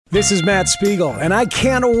This is Matt Spiegel, and I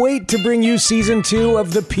can't wait to bring you Season 2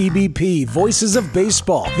 of the PBP, Voices of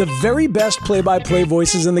Baseball. The very best play-by-play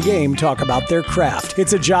voices in the game talk about their craft.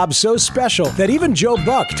 It's a job so special that even Joe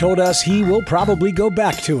Buck told us he will probably go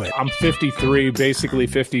back to it. I'm 53, basically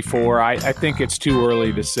 54. I think it's too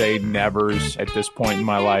early to say nevers at this point in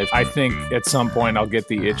my life. I think at some point I'll get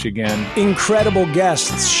the itch again. Incredible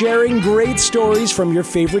guests sharing great stories from your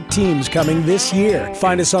favorite teams coming this year.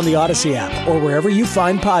 Find us on the Odyssey app or wherever you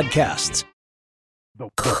find podcasts.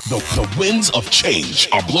 The winds of change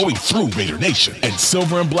are blowing through Raider Nation, and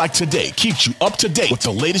Silver and Black Today keeps you up to date with the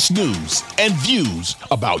latest news and views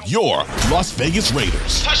about your Las Vegas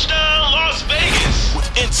Raiders. Touchdown, Las Vegas!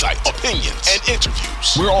 With insight, opinions, and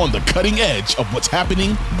interviews. We're on the cutting edge of what's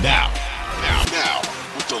happening now.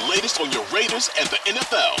 With the latest on your Raiders and the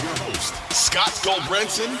NFL. Your hosts, Scott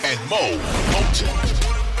Goldbranson and Mo Moton.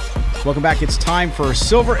 Welcome back. It's time for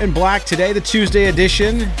Silver and Black Today, the Tuesday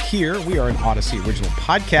edition. Here, we are an Odyssey original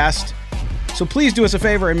podcast. So please do us a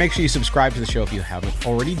favor and make sure you subscribe to the show if you haven't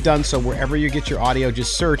already done so. Wherever you get your audio,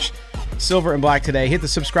 just search Silver and Black Today, hit the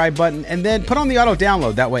subscribe button, and then put on the auto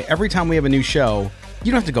download. That way, every time we have a new show,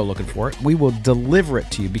 you don't have to go looking for it. We will deliver it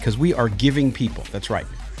to you because we are giving people. That's right.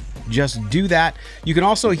 Just do that. You can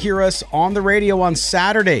also hear us on the radio on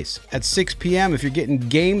Saturdays at 6 p.m. If you're getting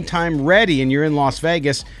game time ready and you're in Las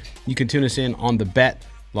Vegas, you can tune us in on the Bet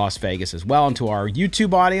Las Vegas as well. And to our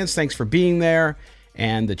YouTube audience, thanks for being there.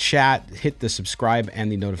 And the chat, hit the subscribe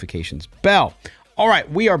and the notifications bell. All right,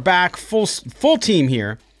 we are back. Full team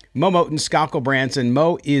here. Mo Moton, Scott Branson.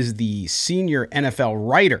 Mo is the senior NFL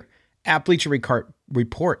writer at Bleacher Report,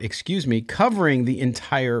 covering the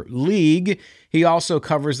entire league. He also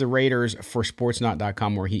covers the Raiders for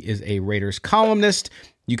Sportsnaut.com, where he is a Raiders columnist.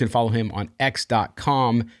 You can follow him on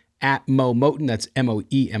x.com at Mo Moton. That's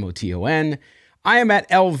MoEMoton. I am at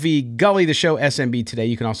LV Gully, the show SMB Today.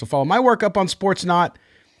 You can also follow my work up on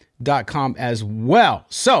Sportsnaut.com as well.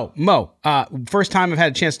 So, Mo, first time I've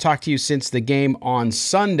had a chance to talk to you since the game on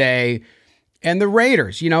Sunday. And the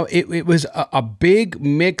Raiders, it was a big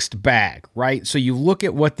mixed bag, right? So you look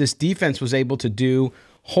at what this defense was able to do,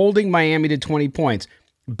 holding Miami to 20 points.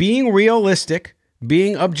 Being realistic,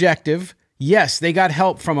 being objective, yes, they got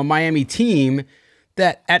help from a Miami team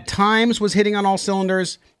that at times was hitting on all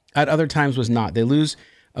cylinders, at other times was not. They lose,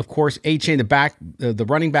 of course, A-Chain, the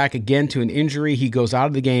running back, again to an injury. He goes out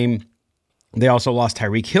of the game. They also lost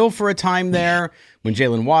Tyreek Hill for a time there when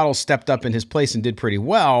Jalen Waddle stepped up in his place and did pretty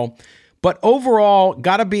well. But overall,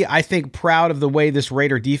 got to be, I think, proud of the way this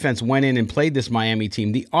Raider defense went in and played this Miami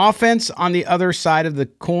team. The offense on the other side of the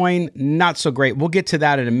coin, not so great. We'll get to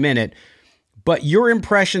that in a minute. But your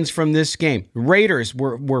impressions from this game. Raiders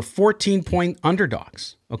were 14-point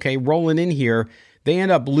underdogs, okay, rolling in here. They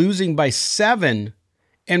end up losing by 7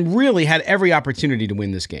 and really had every opportunity to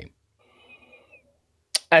win this game.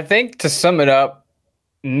 I think to sum it up,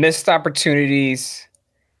 missed opportunities.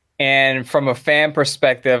 And from a fan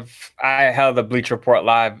perspective, I held the Bleacher Report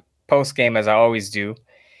live post-game as I always do.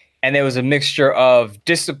 And there was a mixture of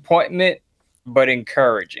disappointment, but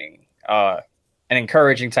encouraging. An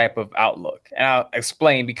encouraging type of outlook. And I'll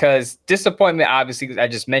explain, because disappointment, obviously, as I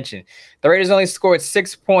just mentioned, the Raiders only scored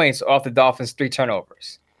 6 points off the Dolphins' 3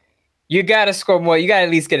 turnovers. You got to score more. You got to at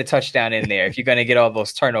least get a touchdown in there if you're going to get all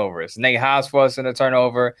those turnovers. Nate Hobbs forcing a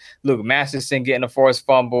turnover, Luke Masterson getting a forced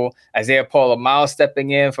fumble, Isaiah Miles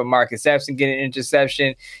stepping in for Marcus Epson getting an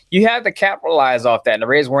interception. You have to capitalize off that, and the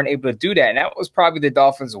Raiders weren't able to do that. And that was probably the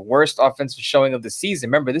Dolphins' worst offensive showing of the season.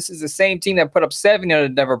 Remember, this is the same team that put up 70 on the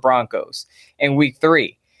Denver Broncos in Week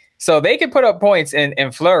 3. So they could put up points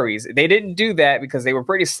in flurries. They didn't do that because they were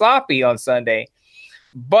pretty sloppy on Sunday.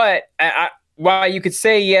 But while you could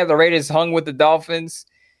say, yeah, the Raiders hung with the Dolphins,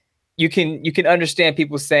 you can understand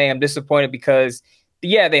people saying I'm disappointed because,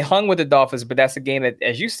 yeah, they hung with the Dolphins, but that's a game that,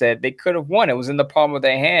 as you said, they could have won. It was in the palm of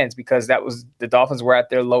their hands because the Dolphins were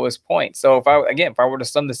at their lowest point. So if I were to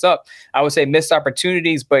sum this up, I would say missed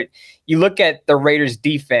opportunities. But you look at the Raiders'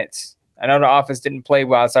 defense. I know the offense didn't play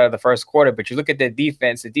well outside of the first quarter, but you look at their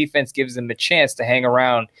defense. The defense gives them a chance to hang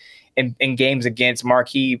around in games against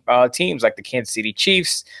marquee teams like the Kansas City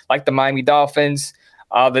Chiefs, like the Miami Dolphins.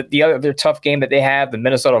 The other tough game that they have, the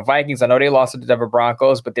Minnesota Vikings. I know they lost to the Denver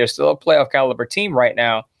Broncos, but they're still a playoff caliber team right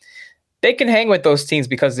now. They can hang with those teams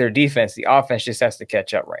because of their defense. The offense just has to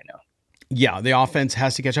catch up right now. Yeah, the offense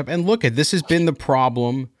has to catch up. And look, this has been the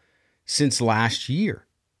problem since last year.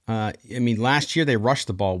 Last year they rushed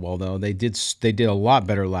the ball well, though. They did a lot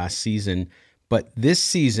better last season. But this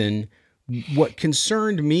season, what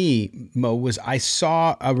concerned me, Mo, was I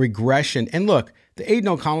saw a regression. And look, the Aiden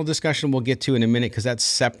O'Connell discussion we'll get to in a minute because that's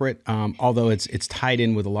separate, although it's tied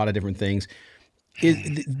in with a lot of different things.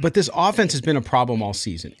 But this offense has been a problem all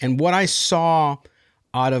season. And what I saw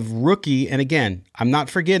out of rookie, and again, I'm not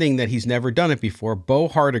forgetting that he's never done it before, Bo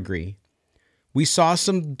Hardegree, we saw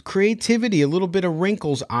some creativity, a little bit of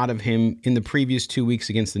wrinkles out of him in the previous 2 weeks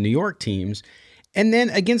against the New York teams. And then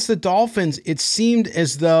against the Dolphins, it seemed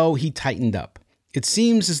as though he tightened up. It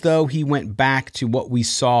seems as though he went back to what we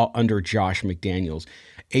saw under Josh McDaniels,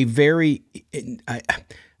 a very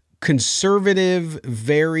conservative,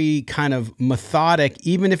 very kind of methodic,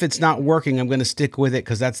 even if it's not working, I'm going to stick with it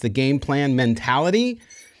because that's the game plan mentality.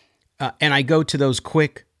 And I go to those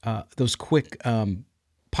quick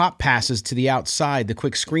pop passes to the outside, the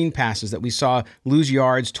quick screen passes that we saw lose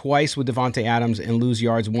yards twice with Davante Adams and lose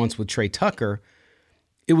yards once with Trey Tucker.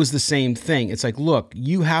 It was the same thing. It's like, look,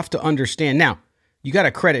 you have to understand. Now, you got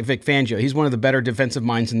to credit Vic Fangio. He's one of the better defensive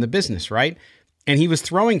minds in the business, right? And he was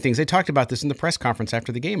throwing things. They talked about this in the press conference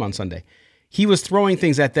after the game on Sunday. He was throwing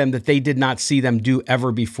things at them that they did not see them do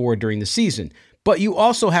ever before during the season. But you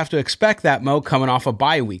also have to expect that, Mo, coming off a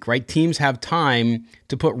bye week, right? Teams have time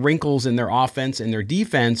to put wrinkles in their offense and their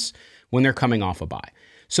defense when they're coming off a bye.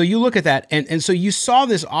 So you look at that, and so you saw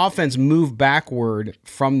this offense move backward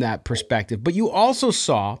from that perspective. But you also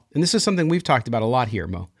saw, and this is something we've talked about a lot here,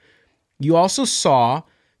 Mo, you also saw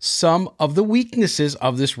some of the weaknesses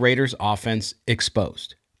of this Raiders offense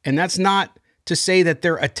exposed. And that's not to say that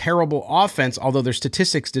they're a terrible offense, although their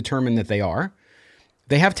statistics determine that they are.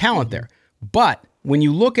 They have talent there. But when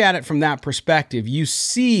you look at it from that perspective, you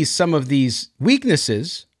see some of these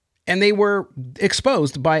weaknesses, and they were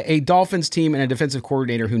exposed by a Dolphins team and a defensive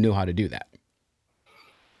coordinator who knew how to do that.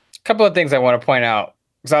 A couple of things I want to point out,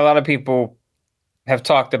 because a lot of people have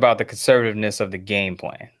talked about the conservativeness of the game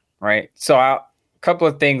plan, right? So a couple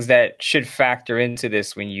of things that should factor into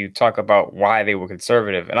this when you talk about why they were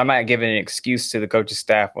conservative. And I'm not giving an excuse to the coaching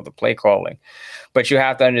staff or the play calling, but you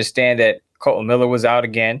have to understand that Colton Miller was out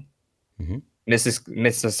again, missed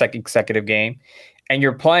the second consecutive game, and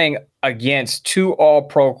you're playing against two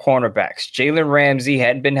all-pro cornerbacks. Jalen Ramsey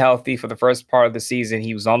hadn't been healthy for the first part of the season.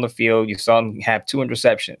 He was on the field. You saw him have 2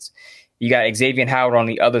 interceptions. You got Xavier Howard on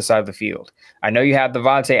the other side of the field. I know you have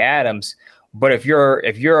Davante Adams, but if you're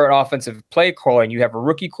an offensive play caller and you have a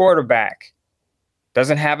rookie quarterback,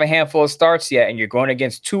 doesn't have a handful of starts yet, and you're going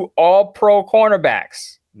against two all-pro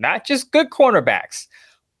cornerbacks, not just good cornerbacks,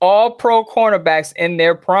 all-pro cornerbacks in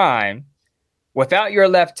their prime without your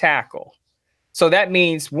left tackle. So that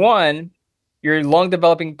means, one, your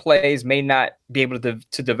long-developing plays may not be able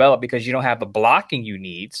to develop because you don't have the blocking you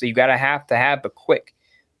need. So you got to have the quick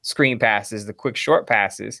screen passes, the quick short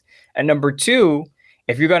passes. And number two,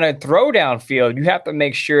 if you're going to throw downfield, you have to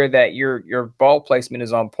make sure that your ball placement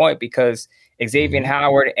is on point, because Xavier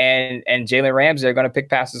Howard and Jalen Ramsey are going to pick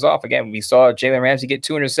passes off. Again, we saw Jalen Ramsey get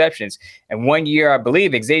 2 interceptions. And one year, I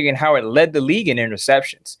believe, Xavier Howard led the league in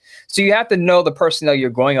interceptions. So you have to know the personnel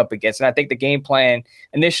you're going up against. And I think the game plan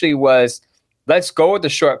initially was, let's go with the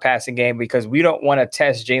short passing game because we don't want to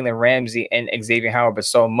test Jalen Ramsey and Xavier Howard but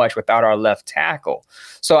so much without our left tackle.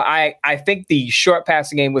 So I think the short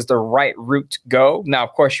passing game was the right route to go. Now,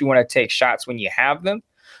 of course, you want to take shots when you have them.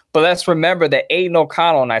 But let's remember that Aiden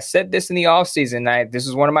O'Connell, and I said this in the offseason, this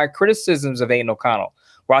is one of my criticisms of Aiden O'Connell.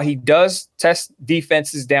 While he does test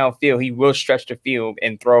defenses downfield, he will stretch the field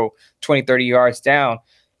and throw 20, 30 yards down.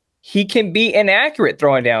 He can be inaccurate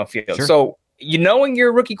throwing downfield. Sure. So knowing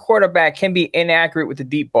your rookie quarterback can be inaccurate with the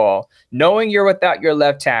deep ball, knowing you're without your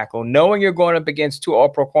left tackle, knowing you're going up against two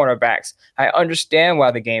all-pro cornerbacks, I understand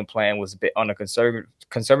why the game plan was a bit on the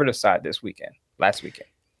conservative side last weekend.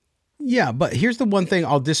 Yeah, but here's the one thing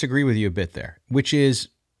I'll disagree with you a bit there, which is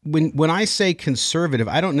when I say conservative,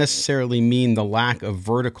 I don't necessarily mean the lack of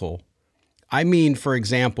vertical. I mean, for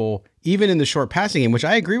example, even in the short passing game, which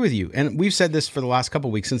I agree with you, and we've said this for the last couple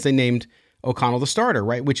of weeks since they named O'Connell the starter,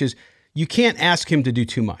 right? Which is, you can't ask him to do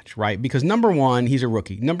too much, right? Because number one, he's a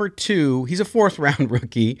rookie. Number two, he's a 4th-round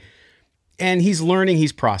rookie, and he's learning,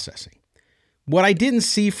 he's processing. What I didn't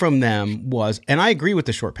see from them was, and I agree with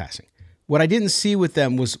the short passing, what I didn't see with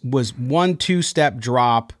them was 1-2 step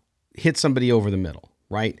drop, hit somebody over the middle,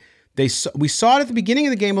 right? We saw it at the beginning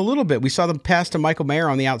of the game a little bit. We saw them pass to Michael Mayer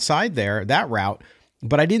on the outside there, that route,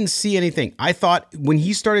 but I didn't see anything. I thought when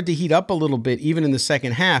he started to heat up a little bit, even in the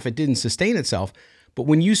second half, it didn't sustain itself. But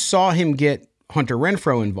when you saw him get Hunter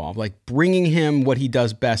Renfrow involved, like bringing him what he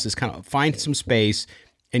does best is kind of find some space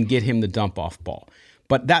and get him the dump off ball.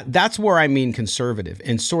 But that's where I mean conservative,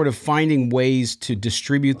 and sort of finding ways to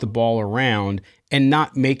distribute the ball around and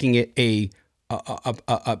not making it a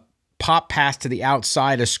pop pass to the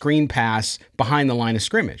outside, a screen pass behind the line of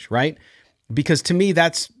scrimmage, right? Because to me,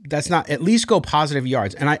 that's not, at least go positive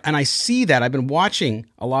yards. And I see that. I've been watching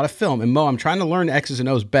a lot of film. And Mo, I'm trying to learn X's and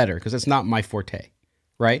O's better because that's not my forte,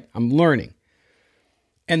 right? I'm learning.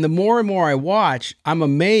 And the more and more I watch, I'm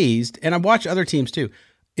amazed, and I watch other teams too,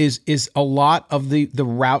 is a lot of the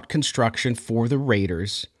route construction for the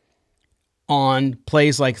Raiders on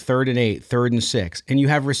plays like 3rd and 8, 3rd and 6. And you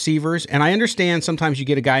have receivers, and I understand sometimes you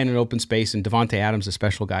get a guy in an open space, and Devontae Adams, a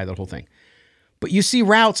special guy, the whole thing. But you see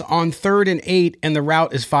routes on 3rd and 8, and the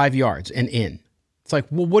route is 5 yards and in. It's like,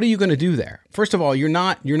 well, what are you going to do there? First of all, you're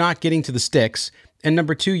not getting to the sticks. And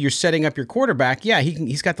number 2, you're setting up your quarterback. Yeah,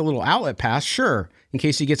 he's got the little outlet pass, sure, in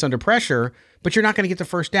case he gets under pressure, but you're not going to get the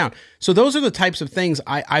first down. So those are the types of things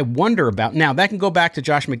I wonder about. Now, that can go back to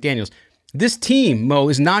Josh McDaniels. This team, Mo,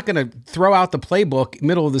 is not going to throw out the playbook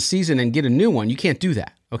middle of the season and get a new one. You can't do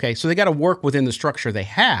that, okay? So they got to work within the structure they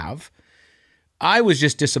have. I was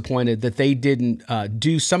just disappointed that they didn't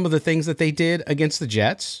do some of the things that they did against the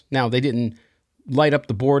Jets. Now, they didn't light up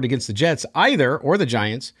the board against the Jets either, or the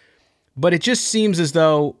Giants, but it just seems as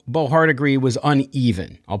though Bo Hardegree was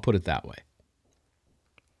uneven. I'll put it that way.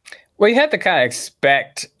 Well, you have to kind of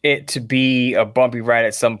expect it to be a bumpy ride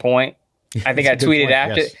at some point. I think I tweeted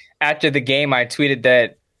after the game, I tweeted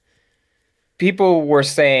that people were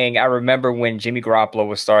saying, I remember when Jimmy Garoppolo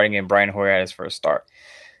was starting and Brian Hoyer had his first start.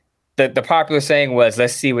 The popular saying was,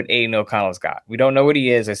 let's see what Aiden O'Connell's got. We don't know what he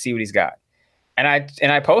is. Let's see what he's got. And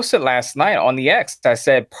I posted last night on the X, I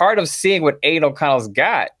said, part of seeing what Aiden O'Connell's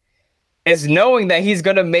got is knowing that he's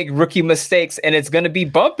going to make rookie mistakes and it's going to be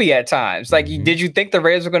bumpy at times. Like, did you think the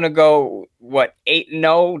Raiders were going to go,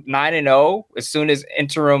 8-0, 9-0 as soon as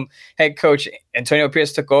interim head coach Antonio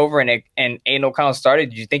Pierce took over and Aiden O'Connell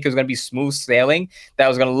started? Did you think it was going to be smooth sailing? That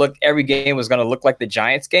was going to look, every game was going to look like the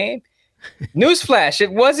Giants game? Newsflash,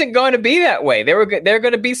 it wasn't going to be that way. There are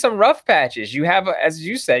going to be some rough patches. You have, as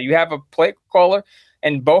you said, you have a play caller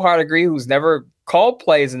and Bo Hardegree, who's never called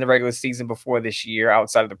plays in the regular season before this year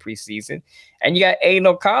outside of the preseason. And you got Aiden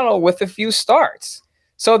O'Connell with a few starts.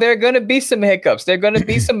 So there are going to be some hiccups. There are going to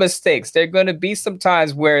be some mistakes. There are going to be some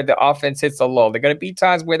times where the offense hits a lull. There are going to be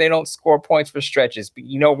times where they don't score points for stretches. But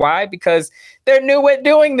you know why? Because they're new at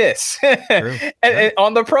doing this and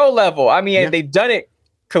on the pro level. I mean, they've done it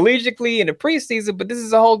collegiately in the preseason, but this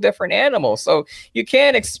is a whole different animal. So you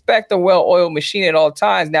can't expect a well-oiled machine at all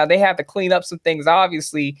times. Now, they have to clean up some things,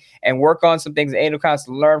 obviously, and work on some things. Aiden O'Connell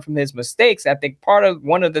to learn from his mistakes. I think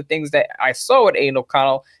one of the things that I saw with Aiden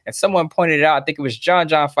O'Connell, and someone pointed it out, I think it was John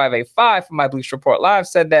 585 from my Bleacher Report Live,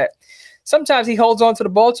 said that sometimes he holds on to the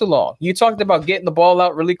ball too long. You talked about getting the ball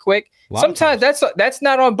out really quick. Sometimes that's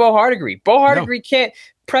not on Bo Hardegree. Bo Hardegree can't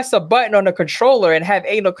press a button on the controller and have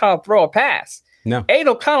Aiden O'Connell throw a pass. No, Aiden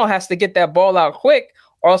O'Connell has to get that ball out quick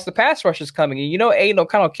or else the pass rush is coming. And you know Aiden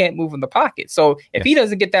O'Connell can't move in the pocket. So if he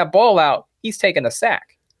doesn't get that ball out, he's taking a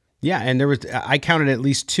sack. Yeah, and I counted at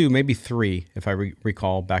least 2, maybe 3, if I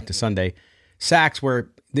recall back to Sunday, sacks where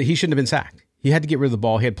he shouldn't have been sacked. He had to get rid of the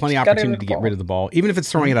ball. He had plenty of opportunity to get rid of the ball, even if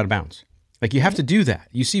it's throwing it out of bounds. Like, you have to do that.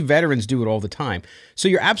 You see veterans do it all the time. So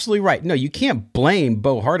you're absolutely right. No, you can't blame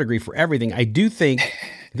Bo Hardegree for everything. I do think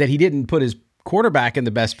that he didn't put his quarterback in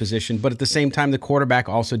the best position, but at the same time, the quarterback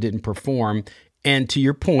also didn't perform. And to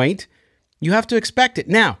your point, you have to expect it.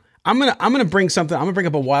 Now, I'm gonna bring something. I'm gonna bring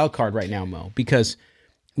up a wild card right now, Mo, because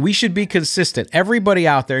we should be consistent. Everybody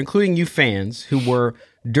out there, including you fans, who were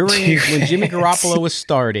when Jimmy Garoppolo was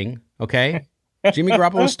starting. Okay, Jimmy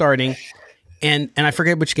Garoppolo was starting, and I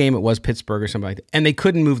forget which game it was, Pittsburgh or something like that, and they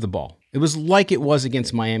couldn't move the ball. It was like it was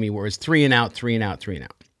against Miami, where it's 3 and out, 3 and out, 3 and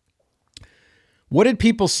out. What did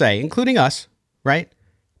people say, including us? Right?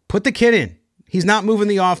 Put the kid in. He's not moving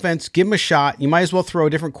the offense. Give him a shot. You might as well throw a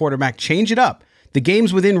different quarterback. Change it up. The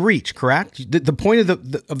game's within reach, correct? The point of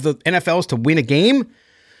the NFL is to win a game.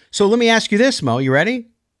 So let me ask you this, Mo. You ready?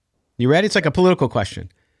 You ready? It's like a political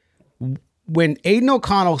question. When Aiden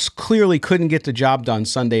O'Connell clearly couldn't get the job done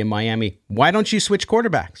Sunday in Miami, why don't you switch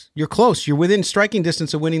quarterbacks? You're close. You're within striking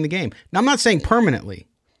distance of winning the game. Now, I'm not saying permanently,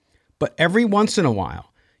 but every once in a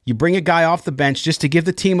while, you bring a guy off the bench just to give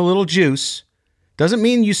the team a little juice. Doesn't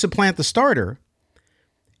mean you supplant the starter.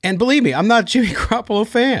 And believe me, I'm not a Jimmy Garoppolo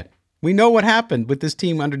fan. We know what happened with this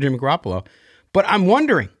team under Jimmy Garoppolo. But I'm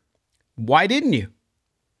wondering, why didn't you?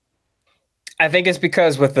 I think it's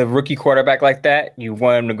because with a rookie quarterback like that, you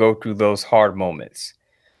want him to go through those hard moments.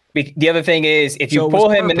 The other thing is, if you pull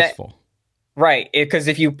him in that... Right, because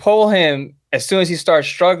if you pull him as soon as he starts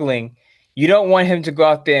struggling, you don't want him to go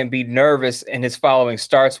out there and be nervous in his following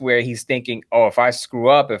starts where he's thinking, oh, if I screw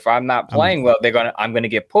up, if I'm not playing well, I'm going to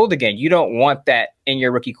get pulled again. You don't want that in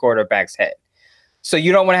your rookie quarterback's head. So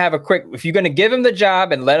you don't want to have if you're going to give him the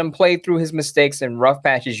job and let him play through his mistakes and rough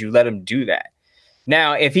patches, you let him do that.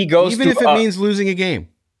 Now, if he goes even if it means losing a game.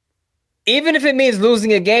 Even if it means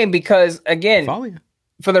losing a game, because again,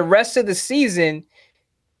 for the rest of the season,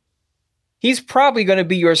 he's probably going to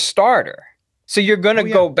be your starter. So you're going to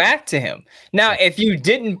go back to him. Now, if you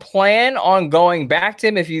didn't plan on going back to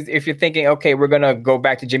him, if you're thinking, okay, we're going to go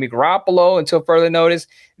back to Jimmy Garoppolo until further notice,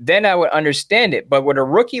 then I would understand it. But with a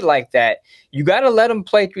rookie like that, you got to let him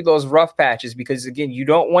play through those rough patches because, again, you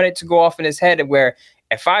don't want it to go off in his head where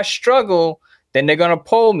if I struggle, then they're going to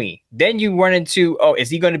pull me. Then you run into, is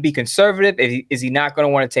he going to be conservative? Is he not going to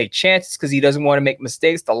want to take chances because he doesn't want to make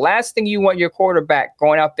mistakes? The last thing you want your quarterback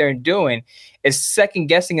going out there and doing is second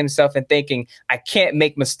guessing himself and thinking, I can't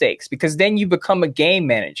make mistakes, because then you become a game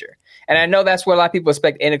manager. And I know that's what a lot of people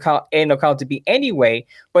expect Aiden O'Connell to be anyway,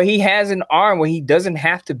 but he has an arm where he doesn't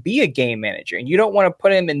have to be a game manager. And you don't want to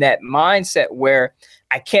put him in that mindset where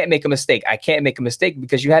I can't make a mistake. I can't make a mistake,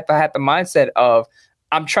 because you have to have the mindset of,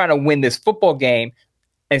 I'm trying to win this football game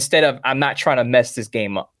instead of I'm not trying to mess this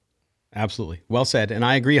game up. Absolutely. Well said. And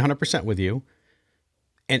I agree 100% with you.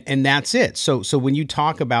 And that's it. So when you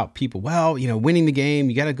talk about people, winning the game,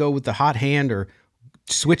 you got to go with the hot hand or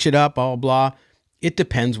switch it up, blah, blah. It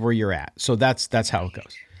depends where you're at. So that's how it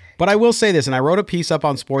goes. But I will say this, and I wrote a piece up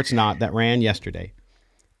on Sportsnaut that ran yesterday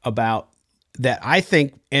about that. I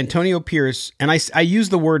think Antonio Pierce, and I use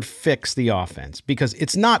the word fix the offense because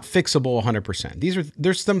it's not fixable 100%.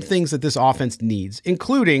 There's some things that this offense needs,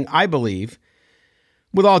 including, I believe,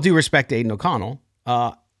 with all due respect to Aiden O'Connell,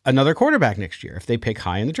 another quarterback next year if they pick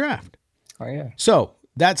high in the draft. Oh, yeah. So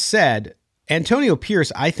that said, Antonio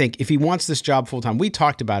Pierce, I think if he wants this job full time, we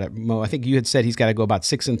talked about it, Mo. I think you had said he's got to go about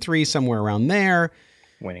 6-3, somewhere around there.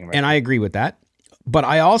 Winning record. And I agree with that. But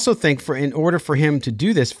I also think in order for him to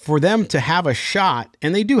do this, for them to have a shot,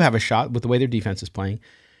 and they do have a shot with the way their defense is playing,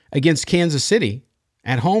 against Kansas City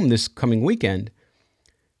at home this coming weekend,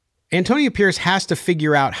 Antonio Pierce has to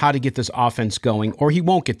figure out how to get this offense going, or he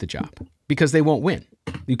won't get the job because they won't win.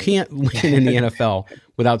 You can't win in the NFL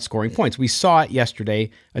without scoring points. We saw it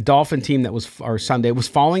yesterday. A Dolphin team Sunday was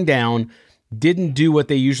falling down, didn't do what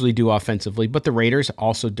they usually do offensively, but the Raiders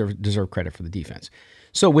also deserve credit for the defense.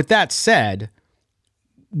 So with that said,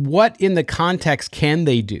 what in the context can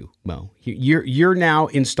they do, Mo? You're now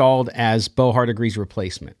installed as Bo Hardegree's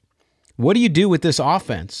replacement. What do you do with this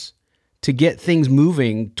offense to get things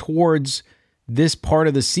moving towards this part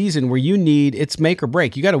of the season where it's make or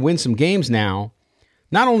break? You got to win some games now,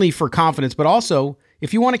 not only for confidence, but also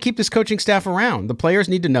if you want to keep this coaching staff around. The players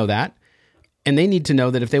need to know that, and they need to know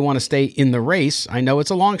that if they want to stay in the race, I know it's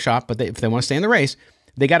a long shot, but if they want to stay in the race,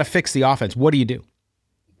 they got to fix the offense. What do you do?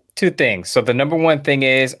 Two things. So the number one thing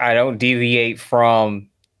is I don't deviate from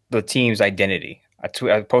the team's identity.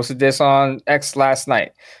 I posted this on X last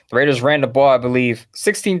night. The Raiders ran the ball, I believe,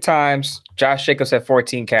 16 times. Josh Jacobs had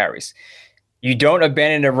 14 carries. You don't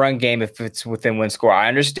abandon the run game if it's within win score. I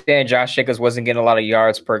understand Josh Jacobs wasn't getting a lot of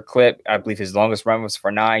yards per clip. I believe his longest run was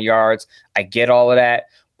for 9 yards. I get all of that.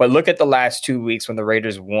 But look at the last 2 weeks when the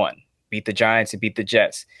Raiders won, beat the Giants and beat the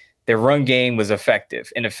Jets. Their run game was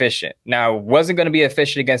effective and efficient. Now, it wasn't going to be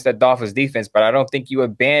efficient against that Dolphins defense, but I don't think you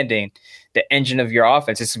abandon the engine of your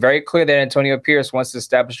offense. It's very clear that Antonio Pierce wants to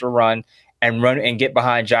establish a run and get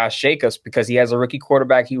behind Josh Jacobs because he has a rookie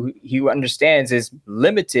quarterback he understands is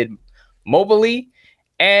limited mobilely,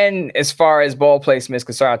 and as far as ball placement is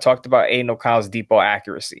concerned, I talked about Aiden O'Connell's deep ball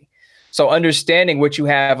accuracy. So understanding what you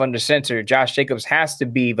have under center, Josh Jacobs has to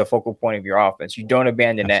be the focal point of your offense. You don't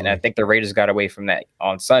abandon that, and I think the Raiders got away from that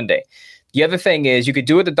on Sunday. The other thing is you could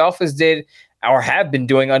do what the Dolphins did or have been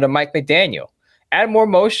doing under Mike McDaniel. Add more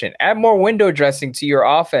motion, add more window dressing to your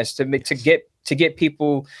offense to get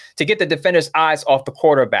the defender's eyes off the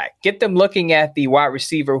quarterback. Get them looking at the wide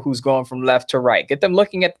receiver who's going from left to right. Get them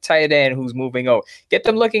looking at the tight end who's moving over. Get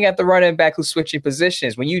them looking at the running back who's switching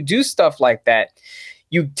positions. When you do stuff like that,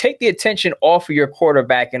 you take the attention off of your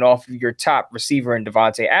quarterback and off of your top receiver in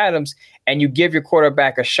Davante Adams, and you give your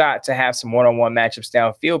quarterback a shot to have some one-on-one matchups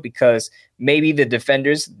downfield because maybe the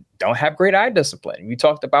defenders don't have great eye discipline. We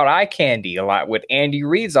talked about eye candy a lot with Andy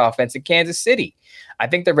Reid's offense in Kansas City. I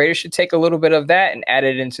think the Raiders should take a little bit of that and add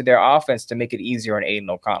it into their offense to make it easier on Aiden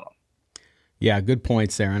O'Connell. Yeah, good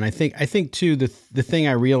points there. And I think too, the thing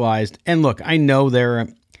I realized, and look, I know they're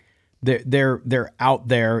out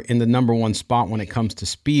there in the number one spot when it comes to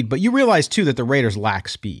speed, but you realize too that the Raiders lack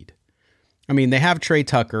speed. I mean, they have Trey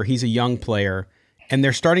Tucker. He's a young player, and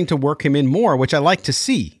they're starting to work him in more, which I like to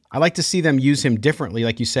see. I like to see them use him differently,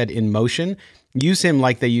 like you said, in motion. Use him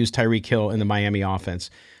like they use Tyreek Hill in the Miami offense.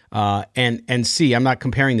 And see, I'm not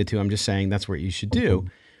comparing the two. I'm just saying that's what you should do.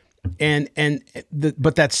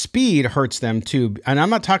 But that speed hurts them too. And I'm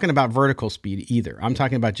not talking about vertical speed either. I'm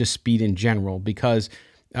talking about just speed in general, because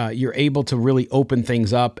you're able to really open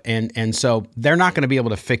things up. And so they're not going to be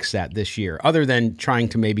able to fix that this year, other than trying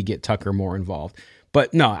to maybe get Tucker more involved.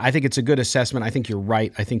 But no, I think it's a good assessment. I think you're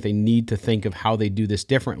right. I think they need to think of how they do this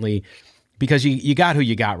differently, because you got who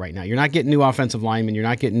you got right now. You're not getting new offensive linemen. You're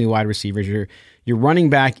not getting new wide receivers. Your running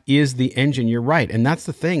back is the engine. You're right. And that's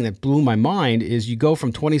the thing that blew my mind is you go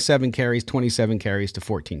from 27 carries to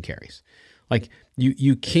 14 carries. Like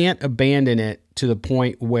you can't abandon it to the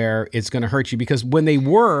point where it's going to hurt you, because when they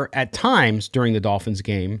were at times during the Dolphins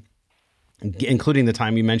game, including the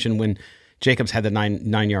time you mentioned when Jacobs had the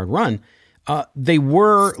nine-yard run, they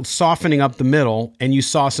were softening up the middle, and you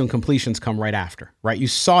saw some completions come right after, right? You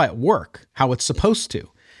saw it work how it's supposed to.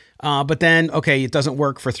 But then, okay, it doesn't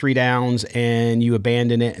work for 3 downs, and you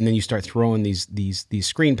abandon it, and then you start throwing these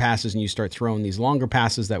screen passes, and you start throwing these longer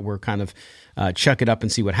passes that were kind of chuck it up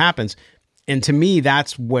and see what happens. And to me,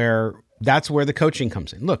 that's where the coaching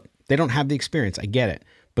comes in. Look, they don't have the experience. I get it,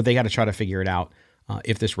 but they got to try to figure it out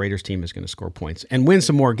if this Raiders team is going to score points and win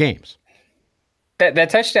some more games.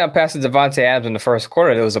 That touchdown pass to Davante Adams in the first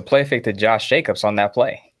quarter, there was a play fake to Josh Jacobs on that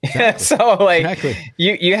play. Exactly. So,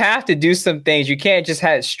 you have to do some things. You can't just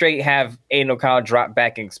have Aiden O'Connell drop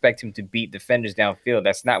back and expect him to beat defenders downfield.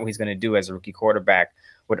 That's not what he's going to do as a rookie quarterback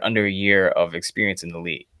with under a year of experience in the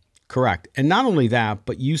league. Correct. And not only that,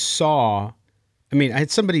 but you saw, I mean, I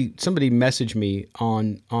had somebody message me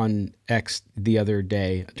on X the other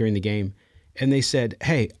day during the game, and they said,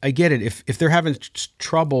 hey, I get it. If they're having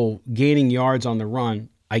trouble gaining yards on the run,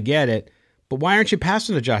 I get it. But why aren't you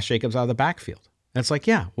passing to Josh Jacobs out of the backfield? And it's like,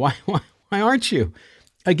 yeah, why aren't you?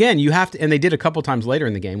 Again, you have to, and they did a couple times later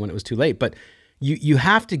in the game when it was too late, but you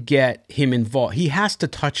have to get him involved. He has to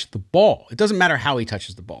touch the ball. It doesn't matter how he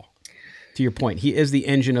touches the ball. To your point, he is the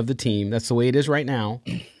engine of the team. That's the way it is right now,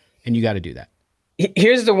 and you got to do that.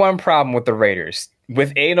 Here's the one problem with the Raiders.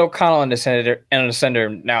 With Aiden O'Connell in the center,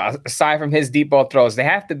 now, aside from his deep ball throws, they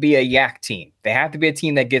have to be a yak team. They have to be a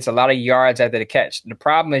team that gets a lot of yards after the catch. The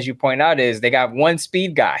problem, as you point out, is they got one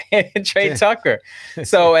speed guy, Trey Tucker.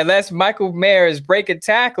 So unless Michael Mayer is breaking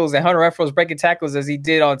tackles and Hunter Renfrow is breaking tackles as he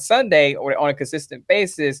did on Sunday or on a consistent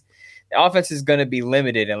basis, the offense is going to be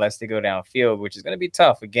limited unless they go downfield, which is going to be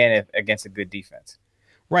tough, again, against a good defense.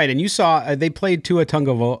 Right, and you saw they played Tua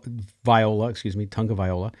Tagovailoa,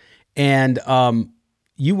 and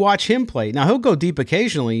you watch him play. Now, he'll go deep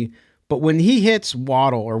occasionally, but when he hits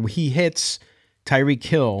Waddle or he hits Tyreek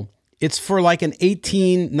Hill, it's for like an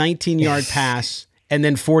 18, 19-yard pass and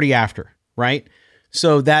then 40 after, right?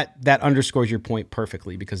 So that underscores your point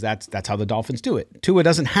perfectly, because that's how the Dolphins do it. Tua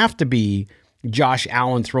doesn't have to be Josh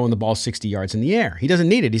Allen throwing the ball 60 yards in the air. He doesn't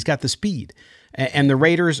need it. He's got the speed. And the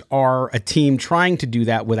Raiders are a team trying to do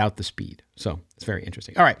that without the speed. So it's very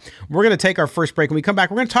interesting. All right, we're going to take our first break. When we come back,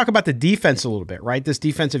 we're going to talk about the defense a little bit, right? This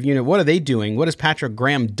defensive unit, what are they doing? What has Patrick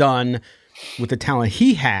Graham done with the talent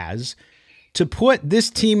he has to put this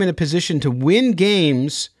team in a position to win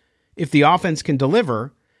games if the offense can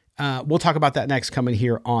deliver? We'll talk about that next, coming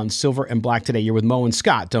here on Silver and Black Today. You're with Mo and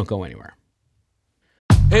Scott. Don't go anywhere.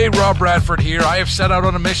 Hey, Rob Bradford here. I have set out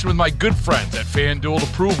on a mission with my good friends at FanDuel to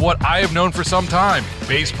prove what I have known for some time.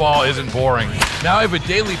 Baseball isn't boring. Now I have a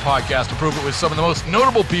daily podcast to prove it with some of the most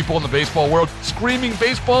notable people in the baseball world, screaming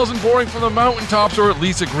baseball isn't boring from the mountaintops, or at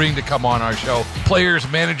least agreeing to come on our show. Players,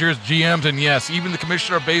 managers, GMs, and yes, even the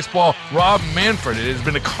commissioner of baseball, Rob Manfred. It has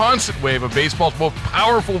been a constant wave of baseball's most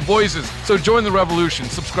powerful voices. So join the revolution.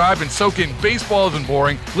 Subscribe and soak in Baseball Isn't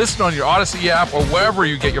Boring. Listen on your Odyssey app or wherever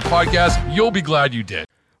you get your podcasts. You'll be glad you did.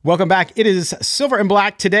 Welcome back. It is Silver and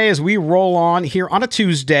Black today as we roll on here on a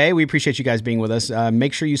Tuesday. We appreciate you guys being with us.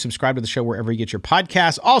 Make sure you subscribe to the show wherever you get your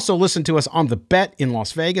podcasts. Also, listen to us on The Bet in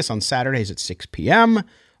Las Vegas on Saturdays at 6 p.m.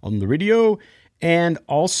 on the radio. And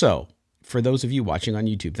also, for those of you watching on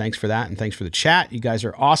YouTube, thanks for that, and thanks for the chat. You guys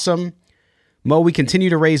are awesome. Mo, we continue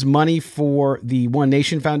to raise money for the One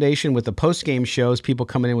Nation Foundation with the post-game shows, people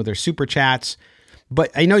coming in with their super chats. But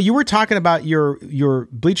I know you were talking about your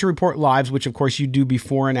Bleacher Report lives, which of course you do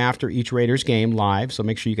before and after each Raiders game live. So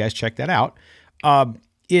make sure you guys check that out.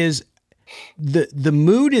 Is the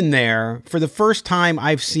mood in there for the first time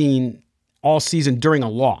I've seen all season during a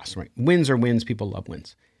loss, right? Wins are wins. People love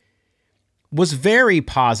wins. Was very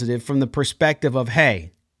positive from the perspective of,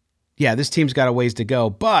 hey, yeah, this team's got a ways to go,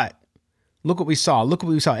 but look what we saw. Look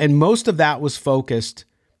what we saw. And most of that was focused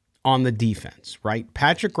on the defense, right?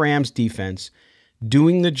 Patrick Graham's defense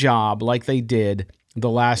doing the job like they did the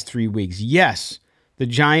last 3 weeks. Yes, the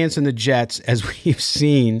Giants and the Jets, as we've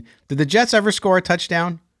seen, did the Jets ever score a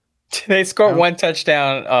touchdown They scored one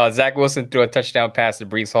touchdown. Zach Wilson threw a touchdown pass to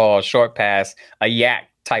Breece Hall, a short pass, a yak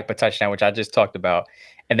type of touchdown, which I just talked about,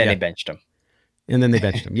 and then they benched him. And then they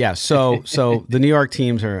benched him. Yeah. So the New York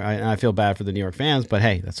teams are, I feel bad for the New York fans, but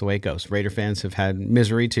hey, that's the way it goes. Raider fans have had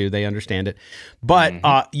misery too. They understand it.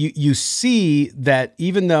 But you see that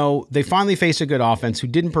even though they finally faced a good offense who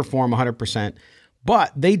didn't perform 100%,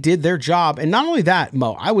 but they did their job. And not only that,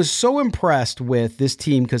 Mo, I was so impressed with this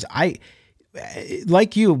team because I,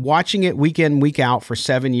 like you, watching it week in, week out for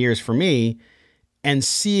 7 years for me, and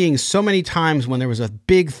seeing so many times when there was a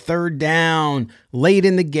big third down late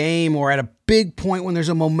in the game or at a big point when there's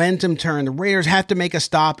a momentum turn, the Raiders have to make a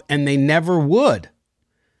stop, and they never would.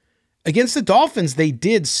 Against the Dolphins, they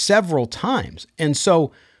did several times. And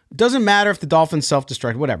so it doesn't matter if the Dolphins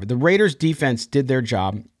self-destruct, whatever. The Raiders defense did their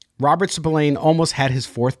job. Robert Spillane almost had his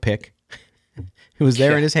fourth pick. It was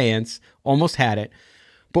there in his hands, almost had it.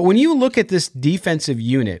 But when you look at this defensive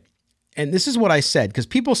unit, and this is what I said, because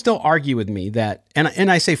people still argue with me that,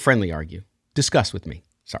 and I say friendly argue, discuss with me,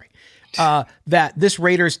 sorry, that this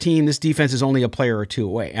Raiders team, this defense is only a player or two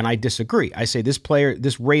away. And I disagree. I say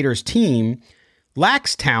this Raiders team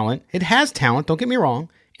lacks talent. It has talent, don't get me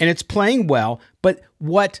wrong, and it's playing well. But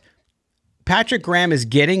what Patrick Graham is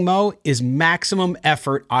getting, Mo, is maximum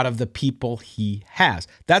effort out of the people he has.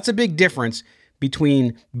 That's a big difference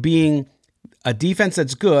between being a defense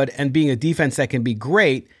that's good and being a defense that can be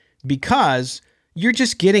great, because you're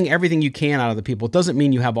just getting everything you can out of the people. It doesn't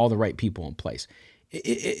mean you have all the right people in place.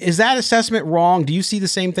 Is that assessment wrong? Do you see the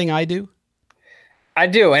same thing I do? I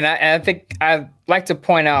do, and I think I'd like to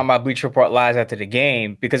point out my Bleacher Report lies after the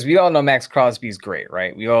game, because we all know Max Crosby is great,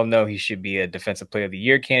 right? We all know he should be a Defensive Player of the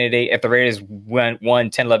Year candidate. If the Raiders won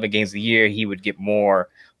 10, 11 games a year, he would get more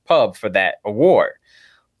pub for that award.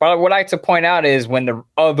 But what I like to point out is when the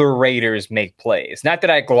other Raiders make plays. Not that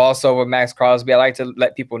I gloss over Max Crosby. I like to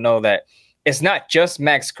let people know that it's not just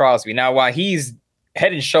Max Crosby. Now, while he's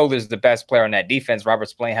head and shoulders the best player on that defense, Robert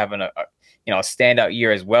Spillane having a standout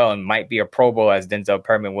year as well, and might be a Pro Bowl as Denzel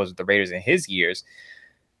Perryman was with the Raiders in his years.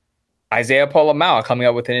 Isaiah Pola-Mao coming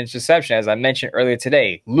up with an interception, as I mentioned earlier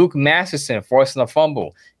today. Luke Masterson forcing a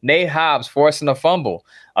fumble. Nate Hobbs forcing a fumble.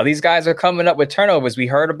 These guys are coming up with turnovers. We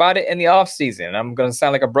heard about it in the offseason. I'm going to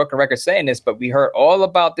sound like a broken record saying this, but we heard all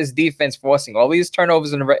about this defense forcing all these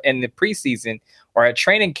turnovers in the preseason or at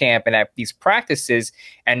training camp and at these practices.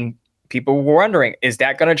 And people were wondering, is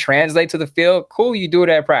that going to translate to the field? Cool, you do it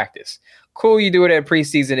at practice. Cool, you do it at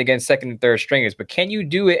preseason against second and third stringers, but can you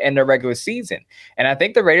do it in the regular season? And I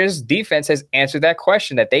think the Raiders defense has answered that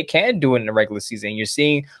question, that they can do it in the regular season. You're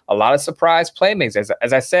seeing a lot of surprise playmakers.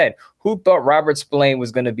 As I said, who thought Robert Spillane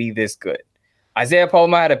was going to be this good? Isaiah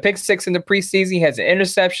Pola-Mao had a pick six in the preseason. He has an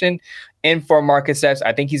interception in for Marcus Epps.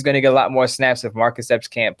 I think he's going to get a lot more snaps if Marcus Epps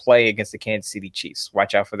can't play against the Kansas City Chiefs.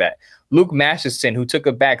 Watch out for that. Luke Masterson, who took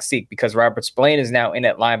a back seat because Robert Spillane is now in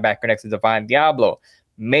at linebacker next to Divine Diablo,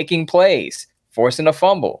 making plays, forcing a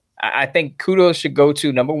fumble. I think kudos should go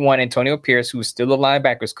to, number one, Antonio Pierce, who is still a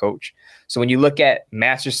linebackers coach. So when you look at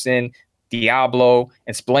Masterson, Diablo,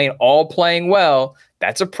 and Spillane all playing well,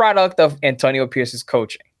 that's a product of Antonio Pierce's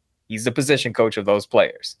coaching. He's the position coach of those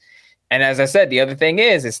players. And as I said, the other thing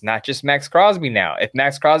is, it's not just Max Crosby now. If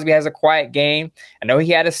Max Crosby has a quiet game, I know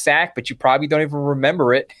he had a sack, but you probably don't even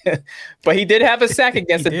remember it. But he did have a sack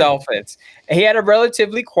against the Dolphins. And he had a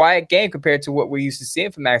relatively quiet game compared to what we're used to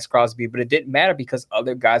seeing from Max Crosby, but it didn't matter because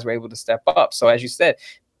other guys were able to step up. So as you said,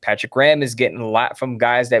 Patrick Graham is getting a lot from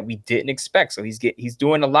guys that we didn't expect. So he's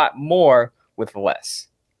doing a lot more with less.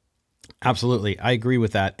 Absolutely. I agree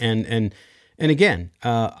with that. And again,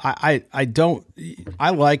 I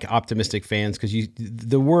like optimistic fans, because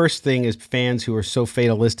the worst thing is fans who are so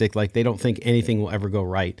fatalistic, like they don't think anything will ever go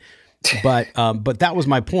right. But that was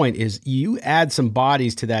my point, is you add some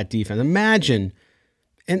bodies to that defense. Imagine,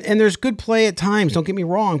 and there's good play at times, don't get me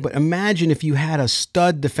wrong, but imagine if you had a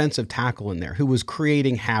stud defensive tackle in there who was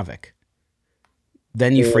creating havoc.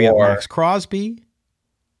 Then you free up Max Crosby.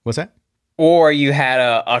 What's that? Or you had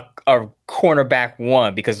a cornerback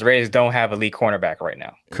one, because the Raiders don't have elite cornerback right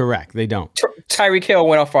now. Correct. They don't. Tyreek Hill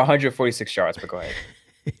went off for 146 yards, but go ahead.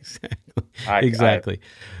 Exactly.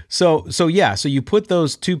 So you put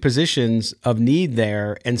those two positions of need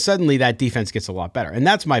there, and suddenly that defense gets a lot better. And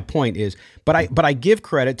that's my point is, but I give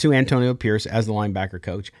credit to Antonio Pierce as the linebacker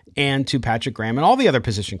coach, and to Patrick Graham and all the other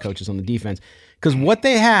position coaches on the defense, because what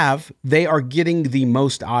they have, they are getting the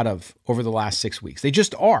most out of over the last 6 weeks. They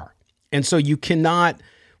just are. And so you cannot,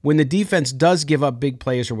 when the defense does give up big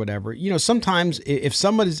plays or whatever, sometimes if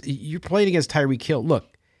you're playing against Tyreek Hill,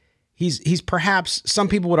 look, he's perhaps, some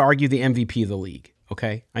people would argue, the MVP of the league.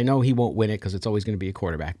 Okay. I know he won't win it because it's always going to be a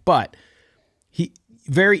quarterback, but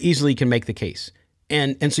very easily can make the case.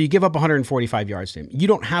 And so you give up 145 yards to him. You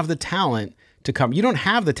don't have the talent to come. You don't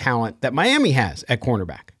have the talent that Miami has at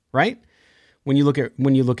cornerback, right? When you look at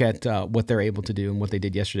what they're able to do and what they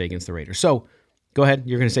did yesterday against the Raiders. So go ahead.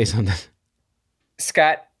 You're going to say something.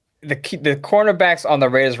 Scott, the cornerbacks on the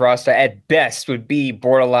Raiders roster at best would be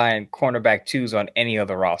borderline cornerback 2s on any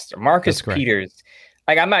other roster. Marcus Peters,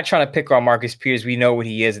 like, I'm not trying to pick on Marcus Peters. We know what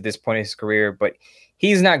he is at this point in his career, but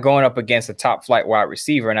he's not going up against a top flight wide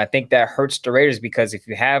receiver. And I think that hurts the Raiders, because if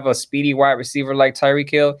you have a speedy wide receiver like Tyreek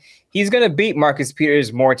Hill, he's going to beat Marcus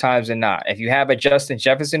Peters more times than not. If you have a Justin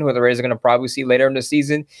Jefferson, who the Raiders are going to probably see later in the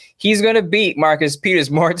season, he's going to beat Marcus Peters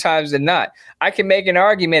more times than not. I can make an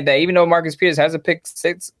argument that even though Marcus Peters has a pick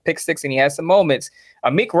six, and he has some moments,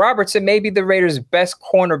 Amik Robertson may be the Raiders' best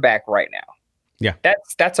cornerback right now. Yeah.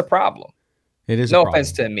 That's a problem. It is. No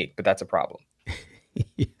offense to Amik, but that's a problem.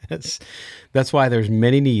 Yes. That's why there's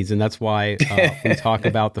many needs. And that's why we talk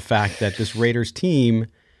about the fact that this Raiders team,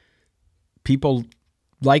 people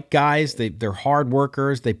like guys, they're hard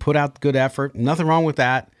workers. They put out good effort. Nothing wrong with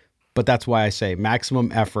that. But that's why I say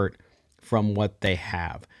maximum effort from what they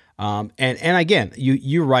have. And again,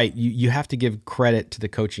 you're right. You have to give credit to the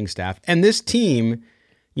coaching staff. And this team,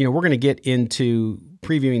 we're going to get into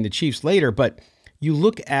previewing the Chiefs later, but you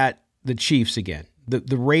look at the Chiefs again.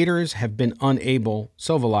 The Raiders have been unable,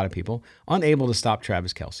 so have a lot of people, unable to stop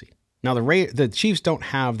Travis Kelce. Now, the Chiefs don't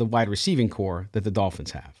have the wide receiving core that the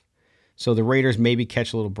Dolphins have. So the Raiders maybe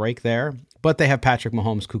catch a little break there, but they have Patrick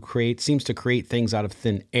Mahomes, who seems to create things out of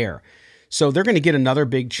thin air. So they're going to get another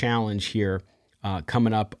big challenge here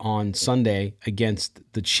coming up on Sunday against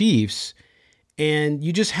the Chiefs, and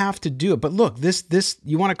you just have to do it. But look, this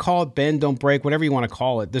you want to call it bend, don't break, whatever you want to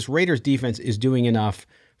call it. This Raiders defense is doing enough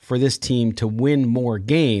for this team to win more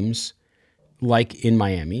games like in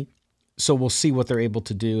Miami. So we'll see what they're able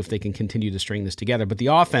to do if they can continue to string this together. But the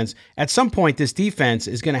offense, at some point, this defense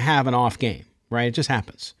is going to have an off game, right? It just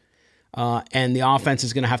happens. And the offense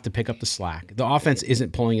is going to have to pick up the slack. The offense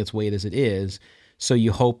isn't pulling its weight as it is. So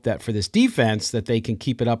you hope that for this defense that they can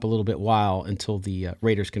keep it up a little bit while until the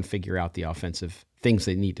Raiders can figure out the offensive things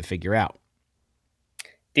they need to figure out.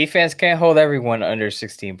 Defense can't hold everyone under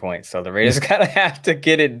 16 points. So the Raiders kind of have to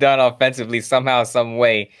get it done offensively somehow, some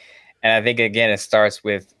way. And I think, again, it starts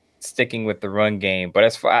with sticking with the run game. But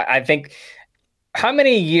as far, I think, how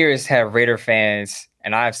many years have Raider fans,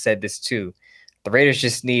 and I've said this too, the Raiders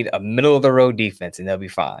just need a middle-of-the-road defense and they'll be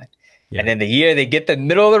fine. Yeah. And then the year they get the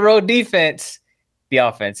middle-of-the-road defense, the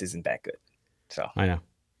offense isn't that good. So I know.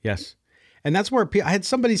 Yes. And that's where I had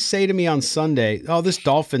somebody say to me on Sunday, oh, this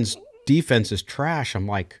Dolphins defense is trash. I'm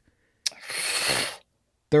like,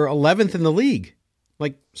 they're 11th in the league.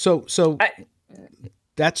 Like, so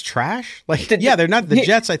that's trash. Like, they're not, the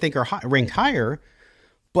Jets, I think, are ranked higher,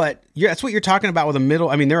 but that's what you're talking about with a middle.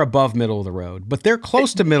 I mean, they're above middle of the road, but they're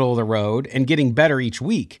close to middle of the road and getting better each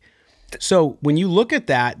week. So when you look at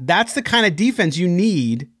that, that's the kind of defense you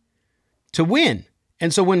need to win.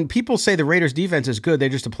 And so when people say the Raiders defense is good, they're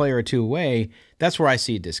just a player or two away, that's where I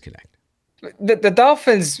see a disconnect. The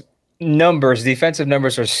Dolphins defensive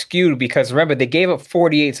numbers are skewed because, remember, they gave up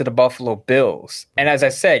 48 to the Buffalo Bills. And as I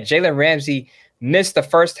said, Jalen Ramsey missed the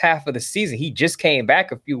first half of the season. He just came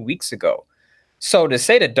back a few weeks ago. So to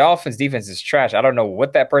say the Dolphins defense is trash, I don't know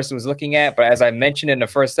what that person was looking at. But as I mentioned in the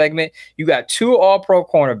first segment, you got 2 all-pro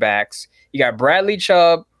cornerbacks. You got Bradley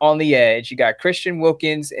Chubb on the edge. You got Christian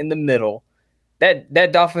Wilkins in the middle.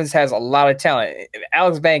 That Dolphins has a lot of talent.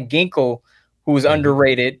 Alex Van Ginkel, who's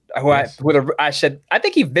underrated, I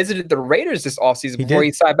think he visited the Raiders this offseason before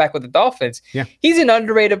he signed back with the Dolphins. Yeah. He's an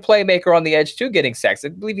underrated playmaker on the edge too, getting sacks. I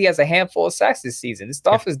believe he has a handful of sacks this season. This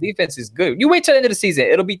Dolphins defense is good. You wait till the end of the season,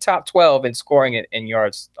 it'll be top 12 in scoring and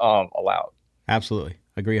yards allowed. Absolutely.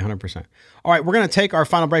 Agree 100%. All right, we're going to take our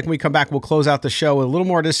final break. When we come back, we'll close out the show with a little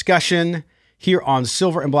more discussion here on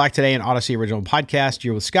Silver and Black today, an Odyssey original podcast.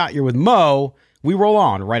 You're with Scott, you're with Mo. We roll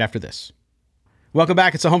on right after this. Welcome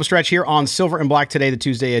back. It's a home stretch here on Silver and Black today, the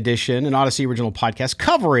Tuesday edition, an Odyssey original podcast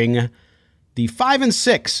covering the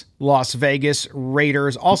 5-6 Las Vegas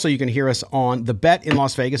Raiders. Also, you can hear us on The Bet in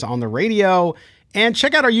Las Vegas on the radio. And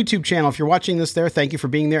check out our YouTube channel. If you're watching this there, thank you for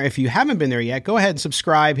being there. If you haven't been there yet, go ahead and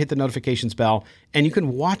subscribe, hit the notifications bell, and you can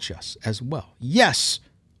watch us as well. Yes,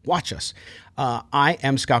 watch us. I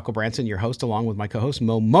am Scott Gulbransen, your host, along with my co-host,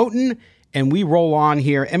 Mo Moton. And we roll on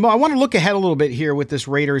here. And I want to look ahead a little bit here with this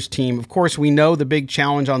Raiders team. Of course, we know the big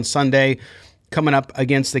challenge on Sunday coming up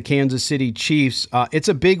against the Kansas City Chiefs. It's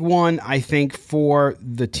a big one, I think, for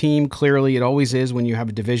the team. Clearly, it always is when you have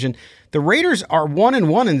a division. The Raiders are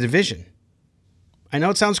 1-1 in the division. I know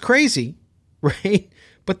it sounds crazy, right?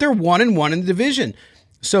 But they're 1-1 in the division.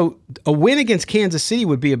 So a win against Kansas City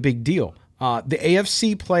would be a big deal. The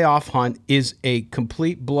AFC playoff hunt is a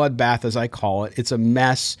complete bloodbath, as I call it. It's a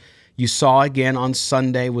mess. You saw again on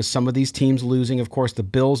Sunday with some of these teams losing. Of course, the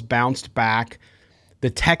Bills bounced back. The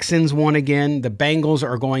Texans won again. The Bengals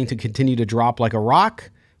are going to continue to drop like a rock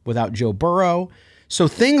without Joe Burrow. So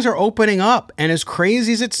things are opening up. And as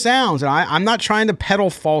crazy as it sounds, and I'm not trying to peddle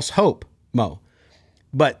false hope, Mo,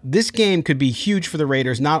 but this game could be huge for the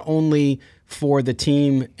Raiders, not only for the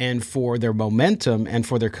team and for their momentum and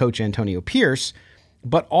for their coach, Antonio Pierce,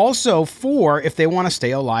 but also for if they want to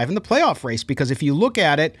stay alive in the playoff race. Because if you look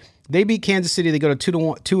at it, they beat Kansas City. They go to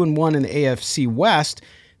 2-1 in the AFC West.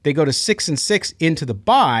 They go to 6-6 into the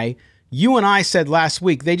bye. You and I said last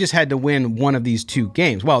week they just had to win one of these two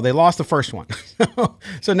games. Well, they lost the first one.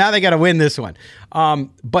 So now they got to win this one.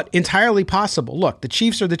 But entirely possible. Look, the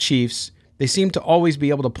Chiefs are the Chiefs. They seem to always be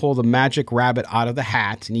able to pull the magic rabbit out of the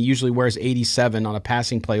hat, and he usually wears 87 on a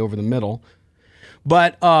passing play over the middle.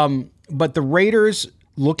 But the Raiders,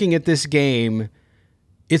 looking at this game,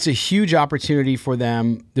 it's a huge opportunity for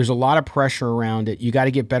them. There's a lot of pressure around it. You got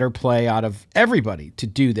to get better play out of everybody to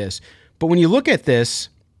do this. But when you look at this,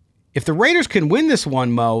 if the Raiders can win this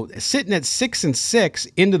one, Mo, sitting at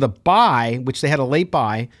 6-6 into the bye, which they had a late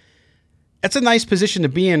bye, that's a nice position to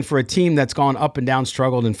be in for a team that's gone up and down,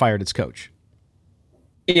 struggled, and fired its coach.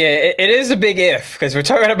 Yeah, it is a big if because we're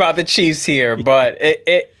talking about the Chiefs here, but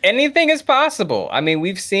anything is possible. I mean,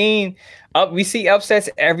 we see upsets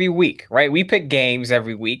every week, right? We pick games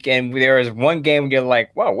every week, and there is one game where you're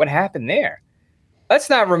like, "Whoa, what happened there?" Let's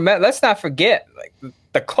not forget, like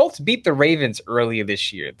the Colts beat the Ravens earlier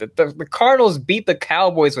this year. The Cardinals beat the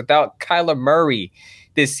Cowboys without Kyler Murray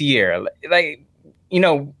this year. Like, you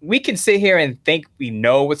know, we can sit here and think we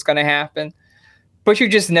know what's going to happen, but you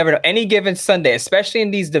just never know. Any given Sunday, especially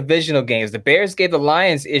in these divisional games, the Bears gave the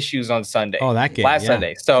Lions issues on Sunday. Oh, that game last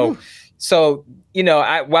Sunday. So you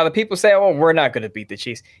know, while the people say, "Oh, we're not going to beat the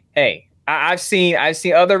Chiefs," hey, I've seen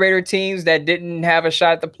other Raider teams that didn't have a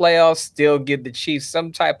shot at the playoffs still give the Chiefs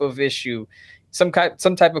some type of issue, some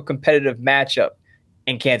type of competitive matchup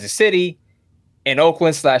in Kansas City, in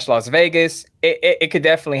Oakland / Las Vegas. It could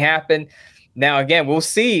definitely happen. Now, again, we'll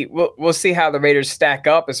see how the Raiders stack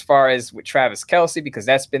up as far as with Travis Kelce, because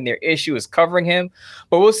that's been their issue, is covering him.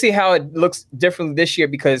 But we'll see how it looks differently this year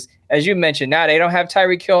because, as you mentioned, now they don't have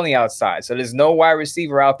Tyreek Hill on the outside. So there's no wide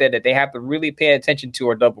receiver out there that they have to really pay attention to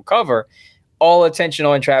or double cover. All attention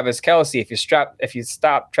on Travis Kelce. If you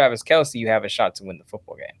stop Travis Kelce, you have a shot to win the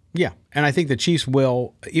football game. Yeah, and I think the Chiefs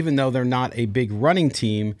will, even though they're not a big running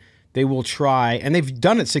team, they will try, and they've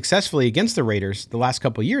done it successfully against the Raiders the last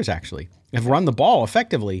couple of years, actually. Have run the ball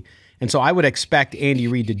effectively. And so I would expect Andy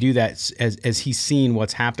Reid to do that as he's seen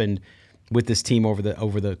what's happened with this team over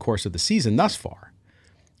the course of the season thus far.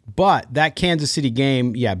 But that Kansas City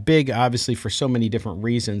game, yeah, big, obviously, for so many different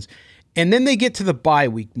reasons. And then they get to the bye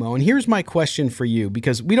week, Mo. And here's my question for you,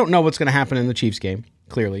 because we don't know what's going to happen in the Chiefs game,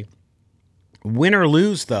 clearly. Win or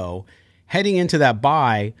lose, though, heading into that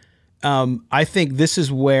bye, I think this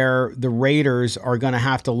is where the Raiders are going to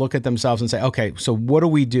have to look at themselves and say, okay, so what do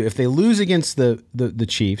we do? If they lose against the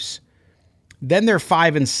Chiefs, then they're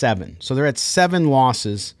 5-7. So they're at 7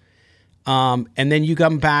 losses. And then you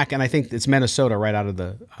come back, and I think it's Minnesota right out of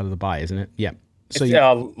the bye, isn't it? Yeah. So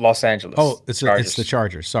it's Los Angeles. Oh, it's the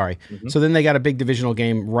Chargers. Sorry. Mm-hmm. So then they got a big divisional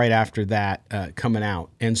game right after that coming out.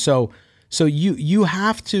 And so you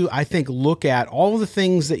have to, I think, look at all of the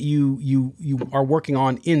things that you are working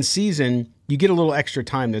on in season. You get a little extra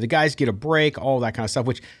time there. The guys get a break, all that kind of stuff,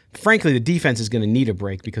 which, frankly, the defense is going to need a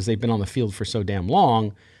break because they've been on the field for so damn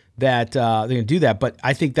long that they're going to do that. But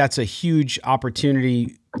I think that's a huge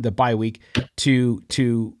opportunity, the bye week,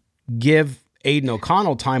 to give Aiden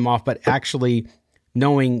O'Connell time off, but actually,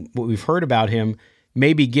 knowing what we've heard about him,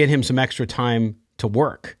 maybe get him some extra time to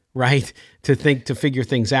work, right? To figure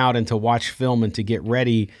things out and to watch film and to get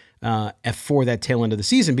ready for that tail end of the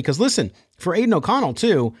season. Because listen, for Aiden O'Connell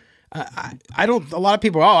too, a lot of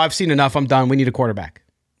people, I've seen enough, I'm done, we need a quarterback.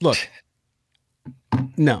 Look,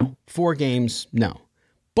 no, 4 games, no.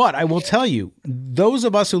 But I will tell you, those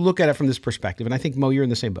of us who look at it from this perspective, and I think, Mo, you're in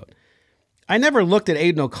the same boat. I never looked at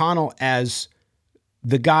Aiden O'Connell as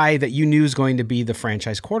the guy that you knew is going to be the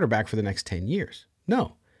franchise quarterback for the next 10 years.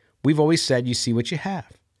 No. We've always said you see what you have.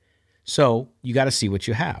 So you got to see what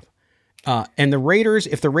you have. And the Raiders,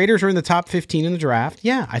 if the Raiders are in the top 15 in the draft,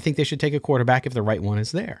 yeah, I think they should take a quarterback if the right one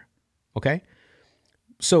is there. Okay?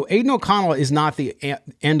 So Aiden O'Connell is not the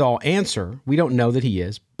end-all answer. We don't know that he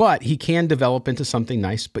is, but he can develop into something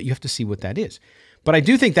nice, but you have to see what that is. But I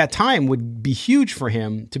do think that time would be huge for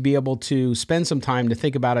him to be able to spend some time to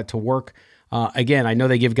think about it, to work Again, I know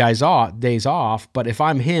they give guys days off, but if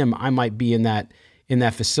I'm him, I might be in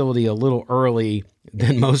that facility a little early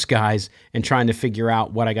than most guys and trying to figure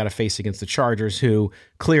out what I got to face against the Chargers, who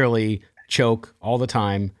clearly choke all the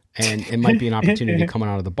time, and it might be an opportunity coming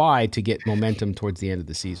out of the bye to get momentum towards the end of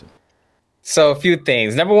the season. So a few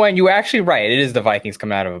things. Number one, you were actually right. It is the Vikings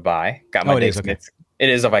coming out of a bye. Got my days. Okay. It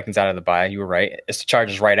is the Vikings out of the bye. You were right. It's the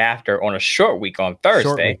Chargers right after on a short week on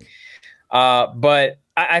Thursday. But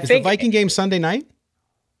I think the Viking game Sunday night.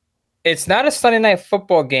 It's not a Sunday night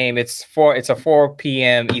football game. It's a 4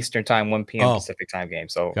 p.m. Eastern time, 1 p.m. Pacific time game.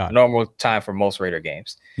 So normal time for most Raider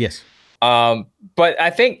games. Yes. But I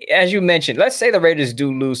think, as you mentioned, let's say the Raiders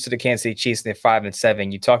do lose to the Kansas City Chiefs and they're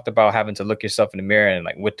 5-7. You talked about having to look yourself in the mirror and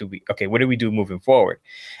like, what do we do moving forward?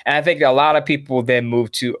 And I think a lot of people then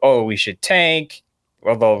move to, we should tank,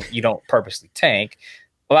 although you don't purposely tank.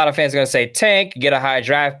 A lot of fans are going to say, tank, get a high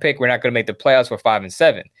draft pick. We're not going to make the playoffs for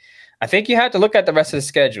 5-7. I think you have to look at the rest of the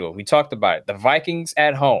schedule. We talked about it. The Vikings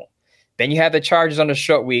at home. Then you have the Chargers on the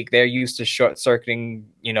short week. They're used to short-circuiting,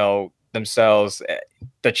 themselves.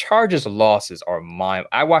 The Chargers' losses are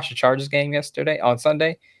I watched the Chargers game on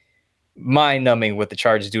Sunday. Mind-numbing what the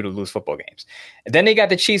Chargers do to lose football games. And then they got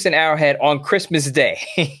the Chiefs and Arrowhead on Christmas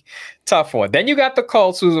Day. Tough one. Then you got the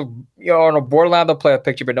Colts, who's on a borderline of the playoff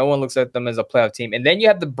picture, but no one looks at them as a playoff team. And then you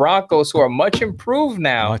have the Broncos, who are much improved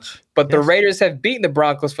now, but the Raiders have beaten the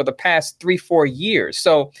Broncos for the past 3-4 years.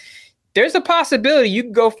 So there's a possibility you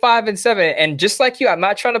can go 5-7. And just like you, I'm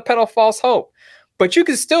not trying to peddle false hope, but you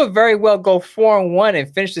can still very well go 4-1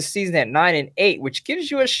 and finish the season at 9-8, which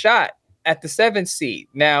gives you a shot at the 7th seed.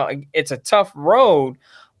 Now, it's a tough road,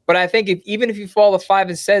 but I think even if you fall to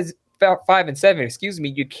 5-7,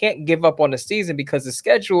 you can't give up on the season because the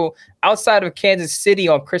schedule outside of Kansas City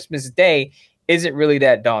on Christmas Day isn't really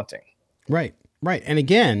that daunting. Right. And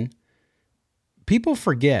again, people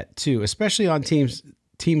forget too, especially on teams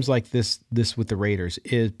like this with the Raiders,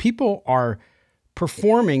 is people are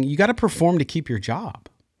performing. You got to perform to keep your job.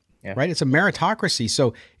 Yeah. Right? It's a meritocracy.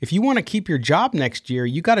 So if you want to keep your job next year,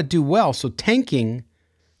 you got to do well. So tanking,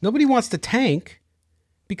 nobody wants to tank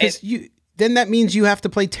because then that means you have to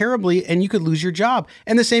play terribly and you could lose your job.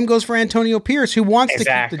 And the same goes for Antonio Pierce, who wants to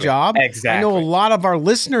keep the job. Exactly. I know a lot of our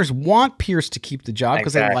listeners want Pierce to keep the job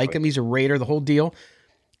because they like him. He's a Raider, the whole deal.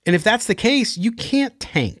 And if that's the case, you can't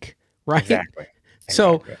tank, right? Exactly.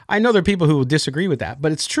 So I know there are people who will disagree with that,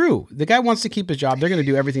 but it's true. The guy wants to keep his job. They're going to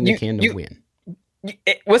do everything they can to win.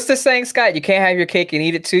 What's the saying, Scott? You can't have your cake and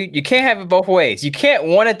eat it too. You can't have it both ways. You can't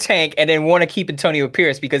want to tank and then want to keep Antonio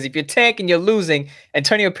Pierce, because if you're tanking, you're losing.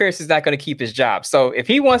 Antonio Pierce is not going to keep his job. So if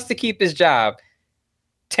he wants to keep his job,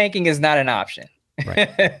 tanking is not an option.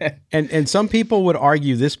 Right. And some people would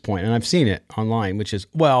argue this point, and I've seen it online, which is,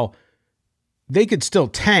 well, they could still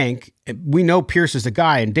tank. We know Pierce is the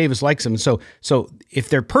guy, and Davis likes him. So if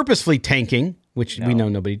they're purposefully tanking, which we know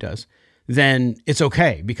nobody does, then it's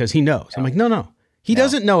okay because he knows. I'm like, no. He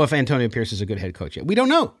doesn't know if Antonio Pierce is a good head coach yet. We don't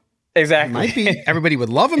know. Exactly. Might be. Everybody would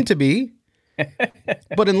love him to be.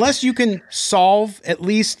 But unless you can solve, at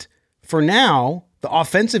least for now, the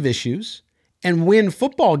offensive issues and win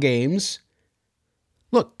football games,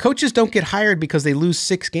 look, coaches don't get hired because they lose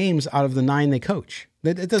 6 games out of the 9 they coach.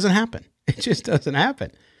 It doesn't happen. It just doesn't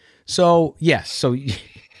happen. So, yes. So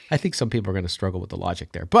I think some people are going to struggle with the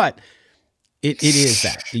logic there. But it is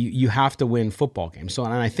that. You have to win football games. So,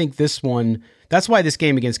 and I think this one, that's why this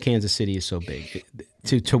game against Kansas City is so big.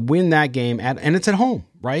 To win that game, and it's at home,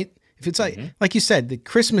 right? If it's like you said, the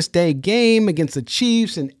Christmas Day game against the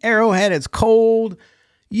Chiefs and Arrowhead, it's cold.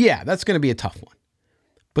 Yeah, that's going to be a tough one.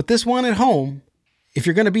 But this one at home, if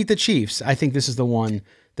you're going to beat the Chiefs, I think this is the one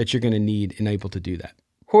that you're going to need and able to do that.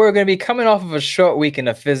 Who are going to be coming off of a short week in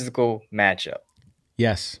a physical matchup.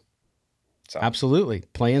 Yes. So. Absolutely.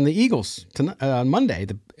 Playing the Eagles on Monday.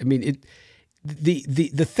 The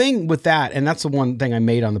thing with that, and that's the one thing I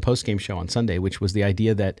made on the postgame show on Sunday, which was the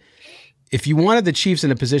idea that if you wanted the Chiefs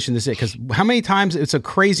in a position to sit, because how many times, it's a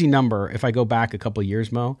crazy number if I go back a couple of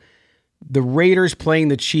years, Mo, the Raiders playing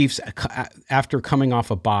the Chiefs after coming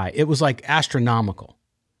off a bye, it was like astronomical.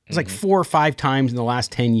 It was like 4 or 5 times in the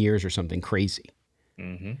last 10 years or something crazy.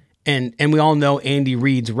 Mm-hmm. And we all know Andy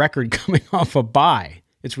Reid's record coming off a bye.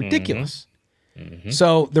 It's ridiculous. Mm-hmm.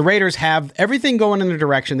 So the Raiders have everything going in their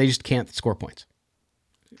direction. They just can't score points.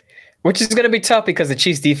 Which is going to be tough because the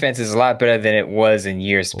Chiefs defense is a lot better than it was in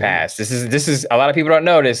years past. This is a lot of people don't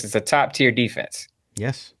know this. It's a top tier defense.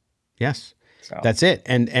 Yes. So. That's it.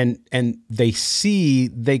 And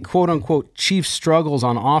they quote unquote Chiefs struggles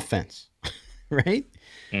on offense, right?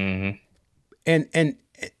 Mm-hmm. And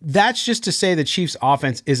That's just to say the Chiefs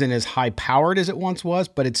offense isn't as high powered as it once was,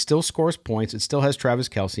 but it still scores points. It still has Travis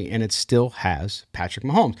Kelce, and it still has Patrick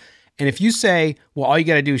Mahomes. And if you say, well, all you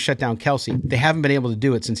got to do is shut down Kelce, they haven't been able to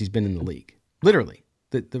do it since he's been in the league. Literally.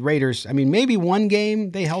 The Raiders, I mean, maybe one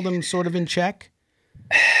game they held him sort of in check.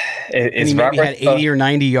 And he maybe had 80 or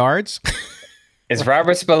 90 yards. Is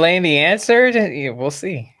Robert Spillane the answer? We'll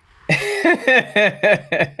see.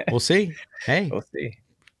 We'll see. Hey. We'll see.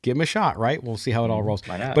 Give him a shot, right? We'll see how it all rolls.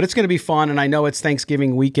 Why not? But it's going to be fun, and I know it's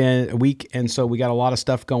Thanksgiving week, and so we got a lot of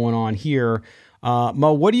stuff going on here.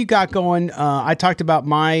 Mo, what do you got going? I talked about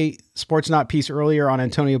my Sportsnaut piece earlier on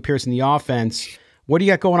Antonio Pierce and the offense. What do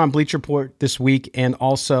you got going on Bleacher Report this week and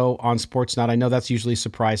also on Sportsnaut? I know that's usually a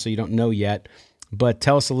surprise, so you don't know yet, but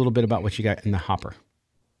tell us a little bit about what you got in the hopper.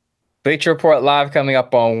 Bleacher Report Live coming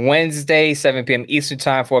up on Wednesday, 7 p.m. Eastern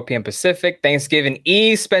Time, 4 p.m. Pacific. Thanksgiving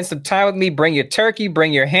Eve. Spend some time with me. Bring your turkey.